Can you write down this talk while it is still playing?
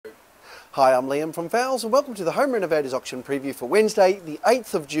Hi, I'm Liam from Fowles and welcome to the Home Renovators Auction Preview for Wednesday, the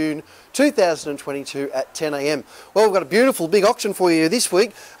 8th of June 2022 at 10 a.m. Well, we've got a beautiful big auction for you this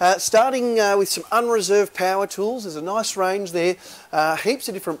week, starting with some unreserved power tools. There's a nice range there, heaps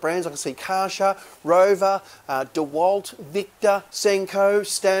of different brands. I can see Karsha, Rover, DeWalt, Victor, Senko,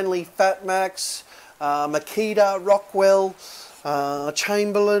 Stanley, Fatmax, Makita, Rockwell,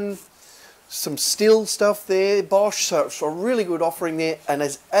 Chamberlain. Some Stihl stuff there, Bosch, so it's a really good offering there. And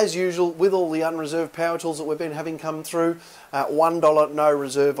as usual, with all the unreserved power tools that we've been having come through, $1 no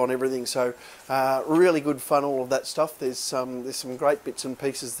reserve on everything. So really good fun, all of that stuff. There's some great bits and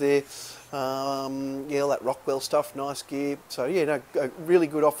pieces there. Yeah, all that Rockwell stuff, nice gear. So yeah, no, a really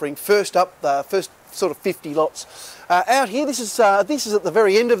good offering. First up, the first sort of 50 lots. Out here, this is at the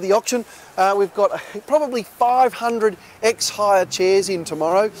very end of the auction. We've got probably 500 ex-hire chairs in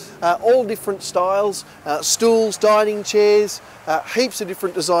tomorrow, all different styles, stools, dining chairs, heaps of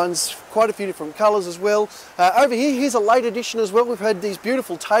different designs, quite a few different colours as well. Over here, here's a late edition as well. We've had these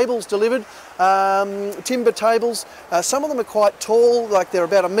beautiful tables delivered, timber tables. Some of them are quite tall, like they're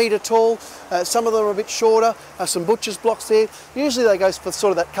about 1 metre tall. Some of them are a bit shorter, some butcher's blocks there. Usually they go for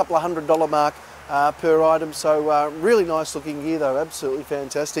sort of that couple of $100 mark per item, so really nice looking gear though, absolutely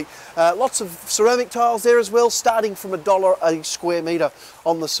fantastic. Lots of ceramic tiles there as well, starting from $1 a square metre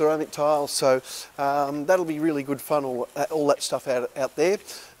on the ceramic tiles, so that'll be really good fun, all that stuff out there.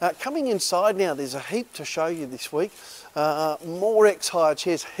 Coming inside now, there's a heap to show you this week. More ex-hire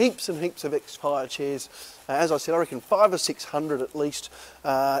chairs, heaps and heaps of ex-hire chairs. As I said, I reckon 500 or 600 at least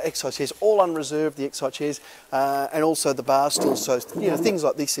ex-hire chairs, all unreserved, the ex-hire chairs, and also the bar stools. So, you know, things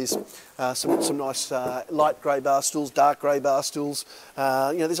like this is some nice light grey bar stools, dark grey bar stools. You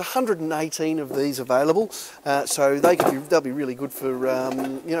know, there's 118 of these available, so they'll be really good for,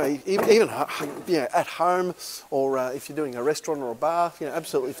 you know, even you know, at home, or if you're doing a restaurant or a bar, you know,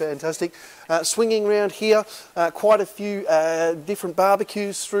 absolutely fantastic. Swinging around here, quite a few different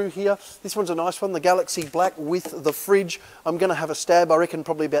barbecues through here. This one's a nice one, the Galaxy Black with the fridge. I'm going to have a stab, I reckon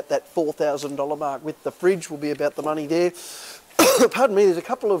probably about that $4,000 mark with the fridge will be about the money there. Pardon me, there's a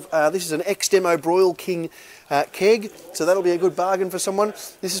couple of, this is an ex-demo Broil King keg, so that'll be a good bargain for someone.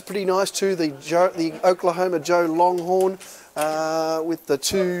 This is pretty nice too, the Oklahoma Joe Longhorn with the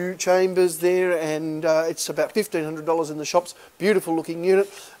 2 chambers there, and it's about $1,500 in the shops. Beautiful looking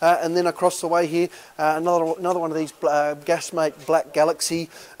unit. And then across the way here, another one of these Gasmate Black Galaxy.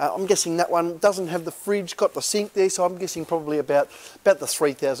 I'm guessing that one doesn't have the fridge, got the sink there, so I'm guessing probably about the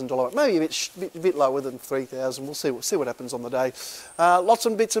 $3,000, maybe a bit lower than $3,000. We'll see what happens on the day. Lots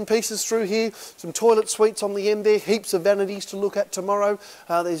of bits and pieces through here. Some toilet suites on the end there. Heaps of vanities to look at tomorrow.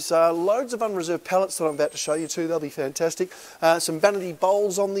 There's loads of unreserved pallets that I'm about to show you too. They'll be fantastic. Some vanity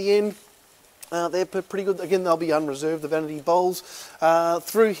bowls on the end. They're pretty good. Again, they'll be unreserved, the vanity bowls.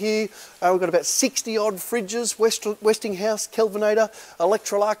 Through here, we've got about 60 odd fridges, Westinghouse, Kelvinator,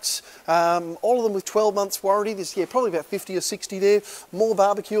 Electrolux, all of them with 12 months warranty. There's, yeah, probably about 50 or 60 there. More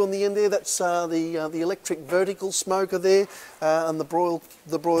barbecue on the end there. That's the electric vertical smoker there, and the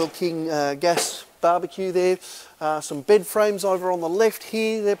Broil King gas barbecue there. Some bed frames over on the left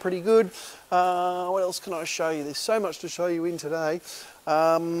here. They're pretty good. What else can I show you? There's so much to show you in today.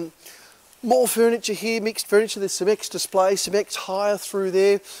 More furniture here, mixed furniture. There's some ex-display, some ex-hire through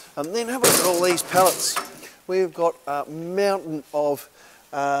there. And then have a look at all these pallets. We've got a mountain of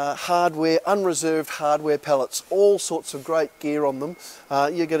hardware, unreserved hardware pallets, all sorts of great gear on them.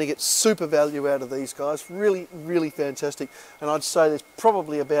 You're going to get super value out of these guys. Really, really fantastic. And I'd say there's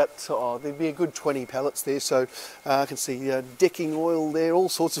probably about, there'd be a good 20 pallets there. So I can see decking oil there, all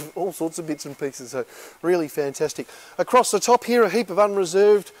sorts of bits and pieces. So really fantastic. Across the top here, a heap of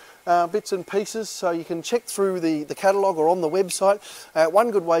unreserved bits and pieces, so you can check through the catalogue or on the website. One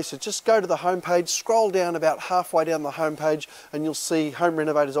good way is to just go to the homepage, scroll down about halfway down the homepage, and you'll see Home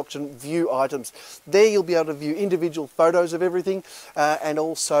Renovators Auction View Items. There you'll be able to view individual photos of everything, and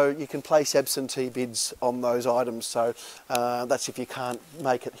also you can place absentee bids on those items. So that's if you can't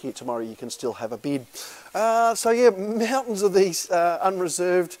make it here tomorrow, you can still have a bid. So yeah, mountains of these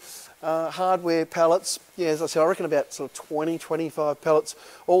unreserved hardware pallets. Yeah, as I said, I reckon about sort of 20, 25 pallets,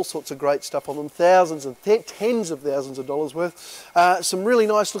 all sorts of great stuff on them, thousands and tens of thousands of dollars worth. Some really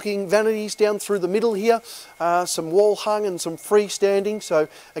nice looking vanities down through the middle here, some wall hung and some freestanding. So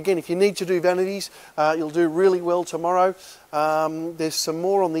again, if you need to do vanities, you'll do really well tomorrow. There's some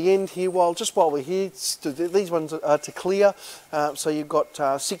more on the end here while we're here. These ones are to clear, so you've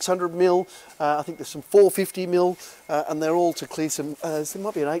got 600 mil, I think there's some 450 mil, and they're all to clear. Some there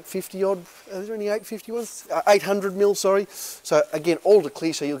might be an 850 odd. Is there any 850 ones? 800 mil, sorry. So again, all to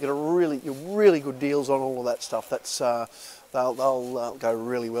clear, so you'll get really good deals on all of that stuff. That's they'll go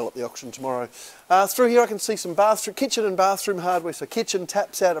really well at the auction tomorrow. Through here I can see some kitchen and bathroom hardware, so kitchen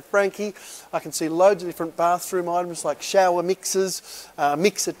taps out of Frankie. I can see loads of different bathroom items like shower mixers,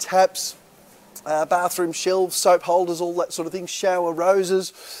 mixer taps, bathroom shelves, soap holders, all that sort of thing, shower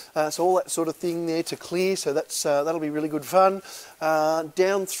roses, so all that sort of thing there to clear, so that'll be really good fun.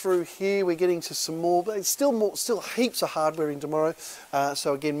 Down through here we're getting to some more, but still heaps of hardware in tomorrow,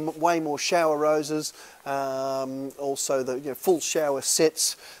 so again way more shower roses, also the full shower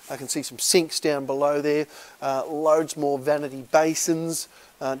sets. I can see some sinks down below there, loads more vanity basins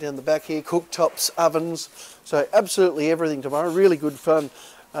down the back here, cooktops, ovens, so absolutely everything tomorrow, really good fun.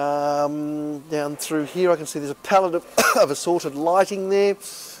 Down through here I can see there's a palette of assorted lighting there.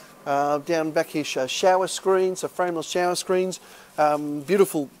 Down back here shower screens, so frameless shower screens.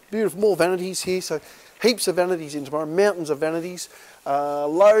 Beautiful, more vanities here, so heaps of vanities in tomorrow, mountains of vanities.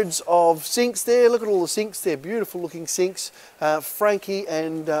 Loads of sinks there, look at all the sinks there, beautiful looking sinks. Frankie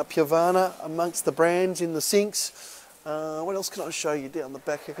and Piovana amongst the brands in the sinks. What else can I show you down the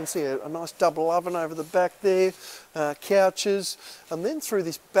back? I can see a nice double oven over the back there, couches, and then through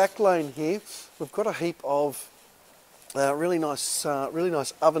this back lane here we've got a heap of really nice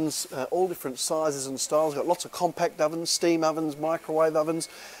ovens, all different sizes and styles. Got lots of compact ovens, steam ovens, microwave ovens,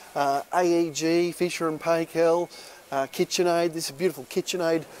 AEG, Fisher and Paykel, KitchenAid. This is a beautiful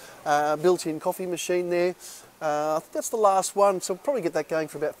KitchenAid built-in coffee machine there. I think that's the last one, so we'll probably get that going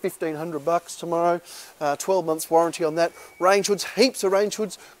for about $1,500 tomorrow. 12 months warranty on that. Range hoods, heaps of range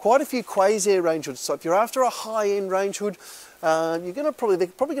hoods, quite a few Quasar range hoods. So if you're after a high-end range hood, they're probably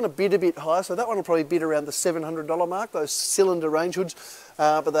going to bid a bit higher, so that one will probably bid around the $700 mark, those cylinder range hoods,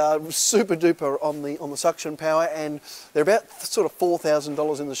 but they're super duper on the suction power, and they're about sort of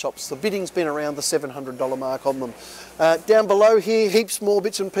 $4,000 in the shops. The bidding's been around the $700 mark on them. Down below here, heaps more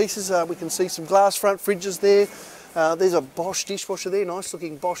bits and pieces. We can see some glass front fridges there. There's a Bosch dishwasher there, nice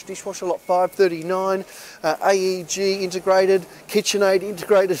looking Bosch dishwasher, lot 539, AEG integrated, KitchenAid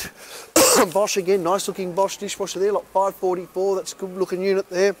integrated, Bosch again, nice looking Bosch dishwasher there, lot 544, that's a good looking unit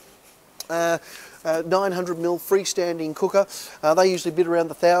there. 900mm freestanding cooker. They usually bid around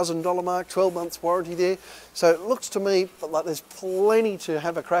the $1,000 mark, 12 months warranty there. So it looks to me like there's plenty to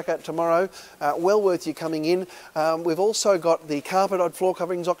have a crack at tomorrow. Well worth you coming in. We've also got the carpet floor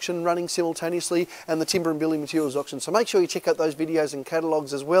coverings auction running simultaneously and the timber and building materials auction. So make sure you check out those videos and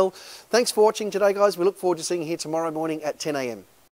catalogues as well. Thanks for watching today, guys. We look forward to seeing you here tomorrow morning at 10 AM.